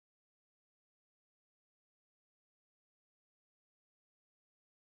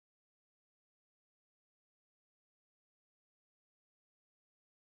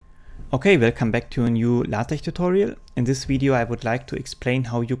Okay, welcome back to a new LaTeX tutorial. In this video, I would like to explain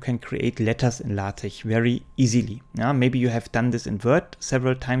how you can create letters in LaTeX very easily. Maybe you have done this in Word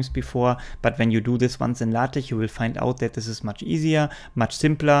several times before, but when you do this once in LaTeX, you will find out that this is much easier, much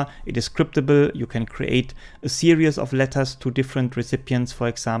simpler. It is scriptable. You can create a series of letters to different recipients, for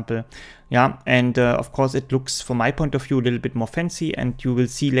example. Of course, it looks, from my point of view, a little bit more fancy, and you will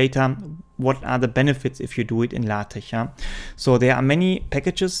see later what are the benefits if you do it in LaTeX. So there are many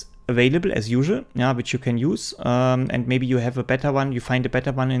packages available as usual, which you can use, and maybe you have a better one, you find a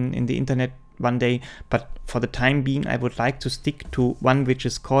better one in the internet one day, but for the time being I would like to stick to one which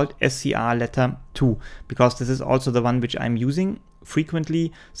is called SCR Letter 2, because this is also the one which I'm using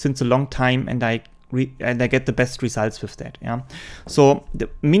frequently since a long time, and I get the best results with that. So the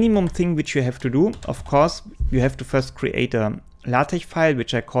minimum thing which you have to do, of course, you have to first create a LaTeX file,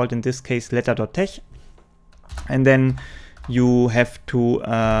 which I called in this case letter.tex, and then you have to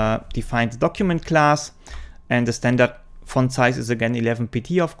define the document class, and the standard font size is again 11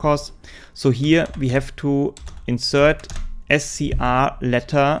 pt, of course. So here we have to insert SCR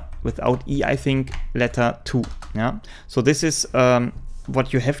letter without E, I think, letter 2. So this is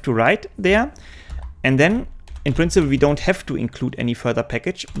what you have to write there. And then in principle, we don't have to include any further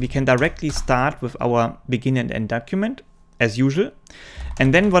package. We can directly start with our begin and end document as usual.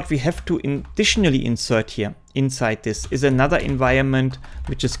 And then what we have to additionally insert here inside this is another environment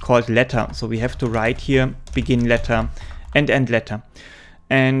which is called letter. So we have to write here begin letter and end letter.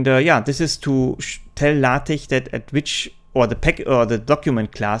 And this is to tell LaTeX that at which, or the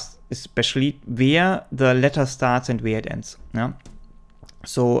document class especially, where the letter starts and where it ends.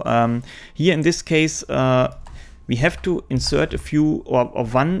 So here in this case, we have to insert a few or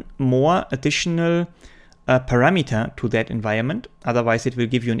one more additional parameter to that environment, otherwise it will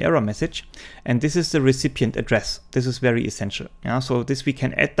give you an error message, and this is the recipient address. This is very essential. So this we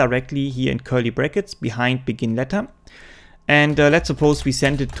can add directly here in curly brackets behind begin letter, and let's suppose we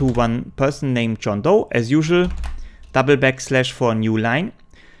send it to one person named John Doe as usual, double backslash for a new line,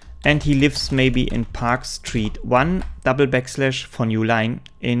 and he lives maybe in Park Street 1, double backslash for new line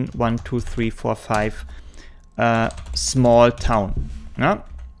in 12345 small town.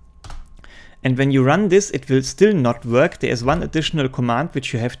 And when you run this, it will still not work. There is one additional command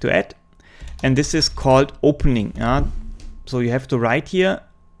which you have to add, and this is called opening. So you have to write here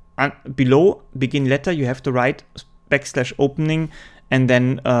below begin letter, you have to write backslash opening, and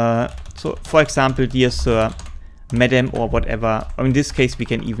then so for example, dear sir, madam, or whatever. In this case we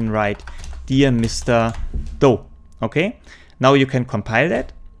can even write dear Mr. Doe. Okay, now you can compile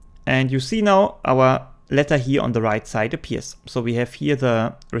that, and you see now our letter here on the right side appears. So we have here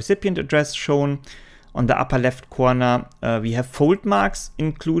the recipient address shown on the upper left corner. We have fold marks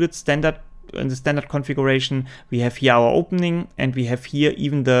included in the standard configuration. We have here our opening, and we have here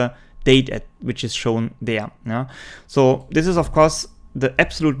even the date which is shown there. So this is of course the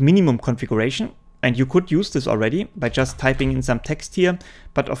absolute minimum configuration, and you could use this already by just typing in some text here,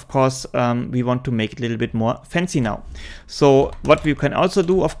 but of course we want to make it a little bit more fancy now. So what we can also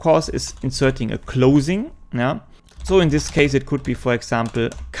do, of course, is inserting a closing. So in this case it could be, for example,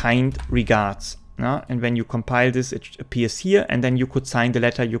 kind regards. And when you compile this, it appears here, and then you could sign the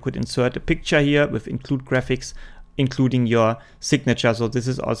letter. You could insert a picture here with include graphics, including your signature. So this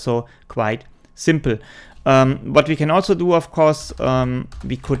is also quite simple. What we can also do, of course,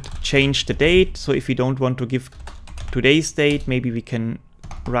 we could change the date. So if we don't want to give today's date, maybe we can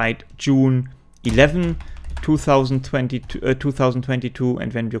write June 11, 2022,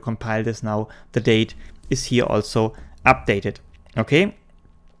 and when you compile this now, the date is here also updated. Okay,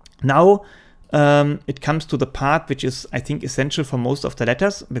 now it comes to the part which is, I think, essential for most of the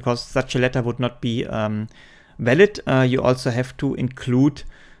letters, because such a letter would not be valid. You also have to include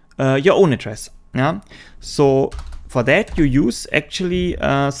your own address. So for that you use actually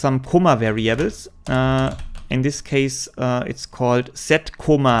some comma variables. In this case it's called set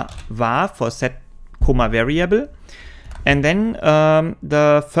comma var for set comma variable, and then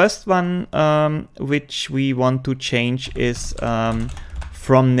the first one which we want to change is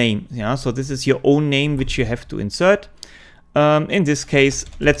from name. So this is your own name which you have to insert. In this case,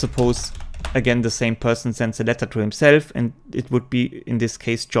 let's suppose again the same person sends a letter to himself, and it would be in this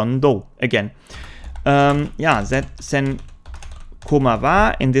case John Doe again. That then comma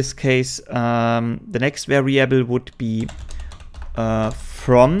var. In this case the next variable would be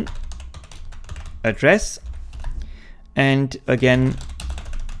from address, and again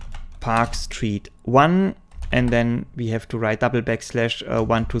Park Street 1, and then we have to write double backslash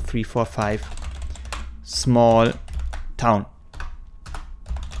 12345 small town.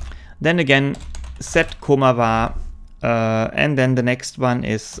 Then again set comma var And then the next one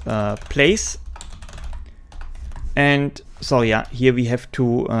is place. And so yeah, here we have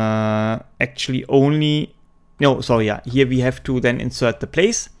to actually only, no, so yeah, here we have to then insert the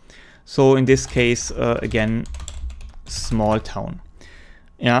place. So in this case, again, small town.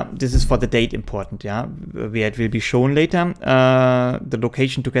 Yeah, this is for the date important, yeah, where it will be shown later, the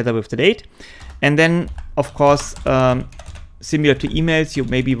location together with the date. And then, of course, similar to emails, you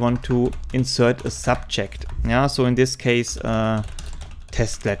maybe want to insert a subject. Yeah, so in this case,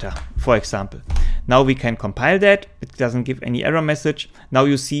 test letter, for example. Now we can compile that. It doesn't give any error message. Now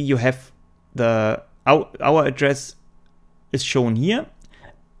you see you have our address is shown here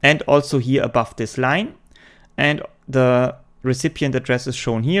and also here above this line. And the recipient address is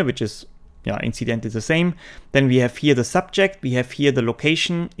shown here, which is, yeah, incidentally the same. Then we have here the subject, we have here the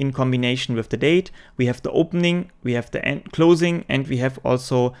location in combination with the date, we have the opening, we have the end closing, and we have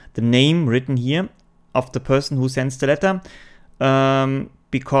also the name written here of the person who sends the letter,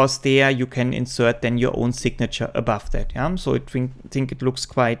 because there you can insert then your own signature above that. Yeah? So I think it looks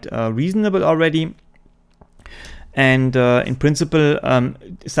quite reasonable already. And in principle,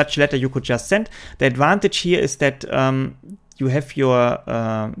 such letter you could just send. The advantage here is that you have your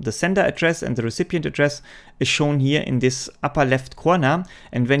the sender address and the recipient address is shown here in this upper left corner.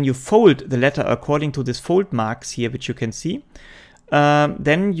 And when you fold the letter according to this fold marks here, which you can see,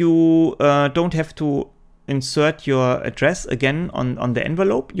 then you don't have to insert your address again on the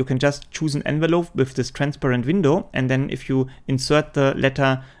envelope. You can just choose an envelope with this transparent window. And then if you insert the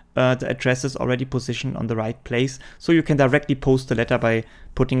letter, the address is already positioned on the right place. So you can directly post the letter by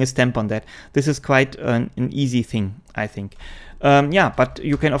putting a stamp on that. This is quite an easy thing, I think. Yeah, but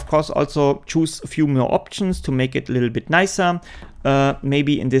you can of course also choose a few more options to make it a little bit nicer.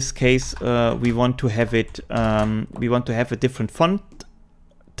 Maybe in this case, we want to have it, we want to have a different font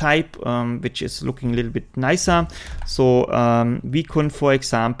type, which is looking a little bit nicer. So we can, for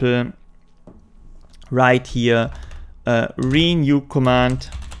example, write here renew command,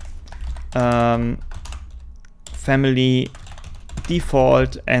 family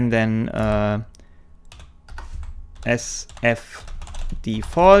default, and then SF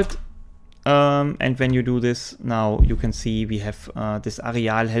default. And when you do this, now you can see we have this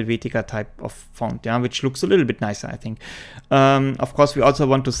Arial Helvetica type of font, yeah, which looks a little bit nicer, I think. Of course, we also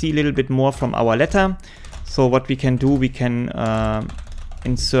want to see a little bit more from our letter. So what we can do, we can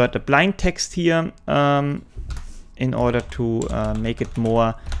insert a blind text here in order to make it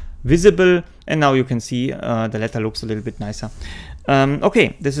more visible. And now you can see the letter looks a little bit nicer.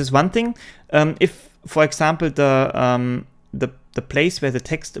 Okay, this is one thing. If, for example, the place where the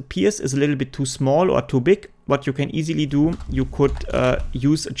text appears is a little bit too small or too big, what you can easily do, you could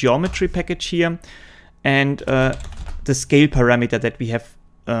use a geometry package here and the scale parameter that we have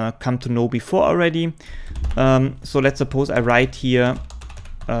come to know before already. So let's suppose I write here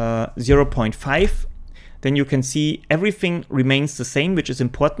 0.5. Then you can see everything remains the same, which is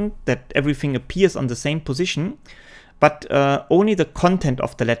important, that everything appears on the same position, but only the content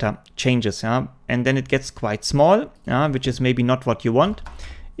of the letter changes, yeah? And then it gets quite small, which is maybe not what you want.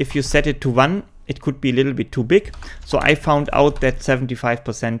 If you set it to 1, it could be a little bit too big. So I found out that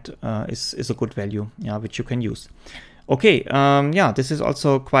 75% is a good value, yeah, which you can use. Okay, yeah, this is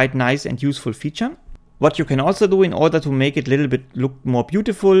also quite nice and useful feature. What you can also do in order to make it a little bit look more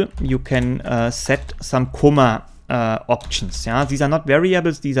beautiful, you can set some comma options. Yeah? These are not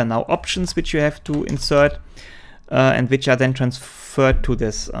variables, these are now options which you have to insert and which are then transferred to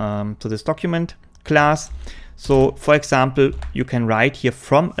this document class. So for example, you can write here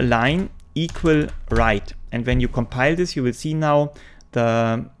from a line equal right. And when you compile this, you will see now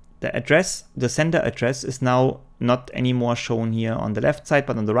the address, the sender address is now not anymore shown here on the left side,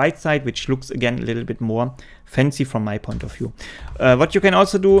 but on the right side, which looks again a little bit more fancy from my point of view. What you can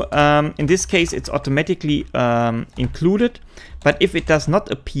also do, in this case, it's automatically included, but if it does not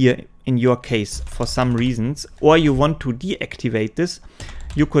appear in your case for some reasons, or you want to deactivate this,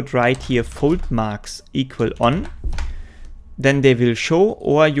 you could write here fold marks equal on. Then they will show,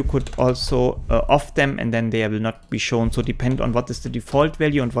 or you could also off them and then they will not be shown. So depend on what is the default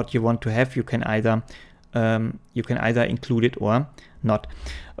value and what you want to have. You can either include it or not.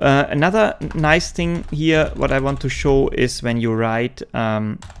 Another nice thing here, what I want to show is when you write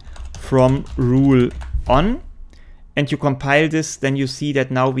from rule on and you compile this, then you see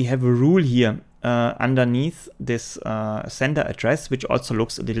that now we have a rule here underneath this sender address, which also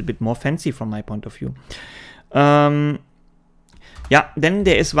looks a little bit more fancy from my point of view. Yeah, then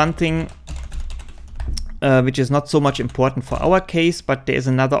there is one thing which is not so much important for our case, but there is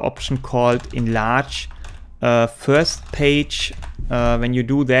another option called enlarge first page. When you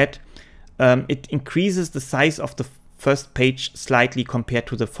do that, it increases the size of the first page slightly compared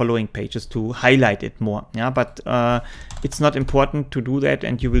to the following pages to highlight it more. Yeah, but it's not important to do that,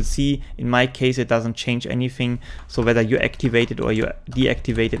 and you will see in my case it doesn't change anything. So whether you activate it or you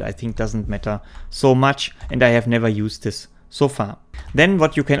deactivate it, I think doesn't matter so much, and I have never used this so far. Then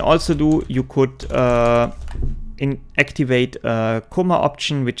what you can also do, you could activate a comma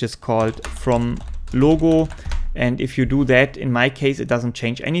option, which is called from logo. And if you do that, in my case, it doesn't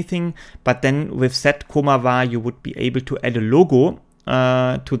change anything. But then with set comma var, you would be able to add a logo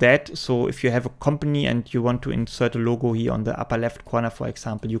to that. So if you have a company and you want to insert a logo here on the upper left corner, for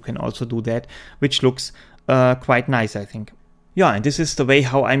example, you can also do that, which looks quite nice, I think. Yeah, and this is the way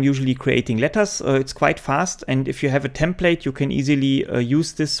how I'm usually creating letters. It's quite fast, and if you have a template, you can easily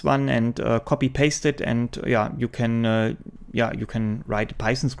use this one and copy paste it, and you can write a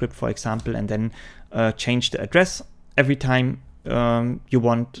Python script, for example, and then change the address every time you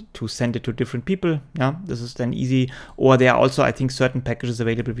want to send it to different people. Yeah, this is then easy. Or there are also, I think, certain packages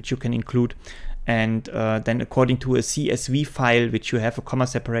available which you can include. And then according to a CSV file, which you have a comma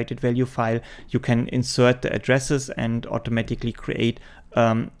separated value file, you can insert the addresses and automatically create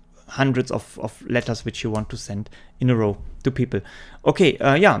hundreds of letters which you want to send in a row to people. Okay,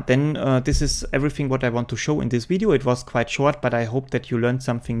 then this is everything what I want to show in this video. It was quite short, but I hope that you learned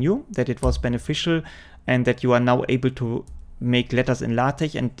something new, that it was beneficial, and that you are now able to make letters in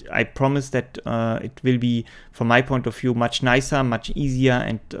LaTeX, and I promise that it will be, from my point of view, much nicer, much easier,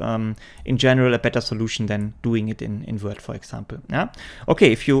 and in general a better solution than doing it in Word, for example. Yeah.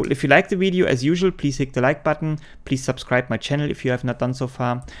 Okay, if you like the video, as usual, please hit the like button. Please subscribe my channel if you have not done so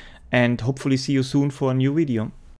far, and hopefully see you soon for a new video.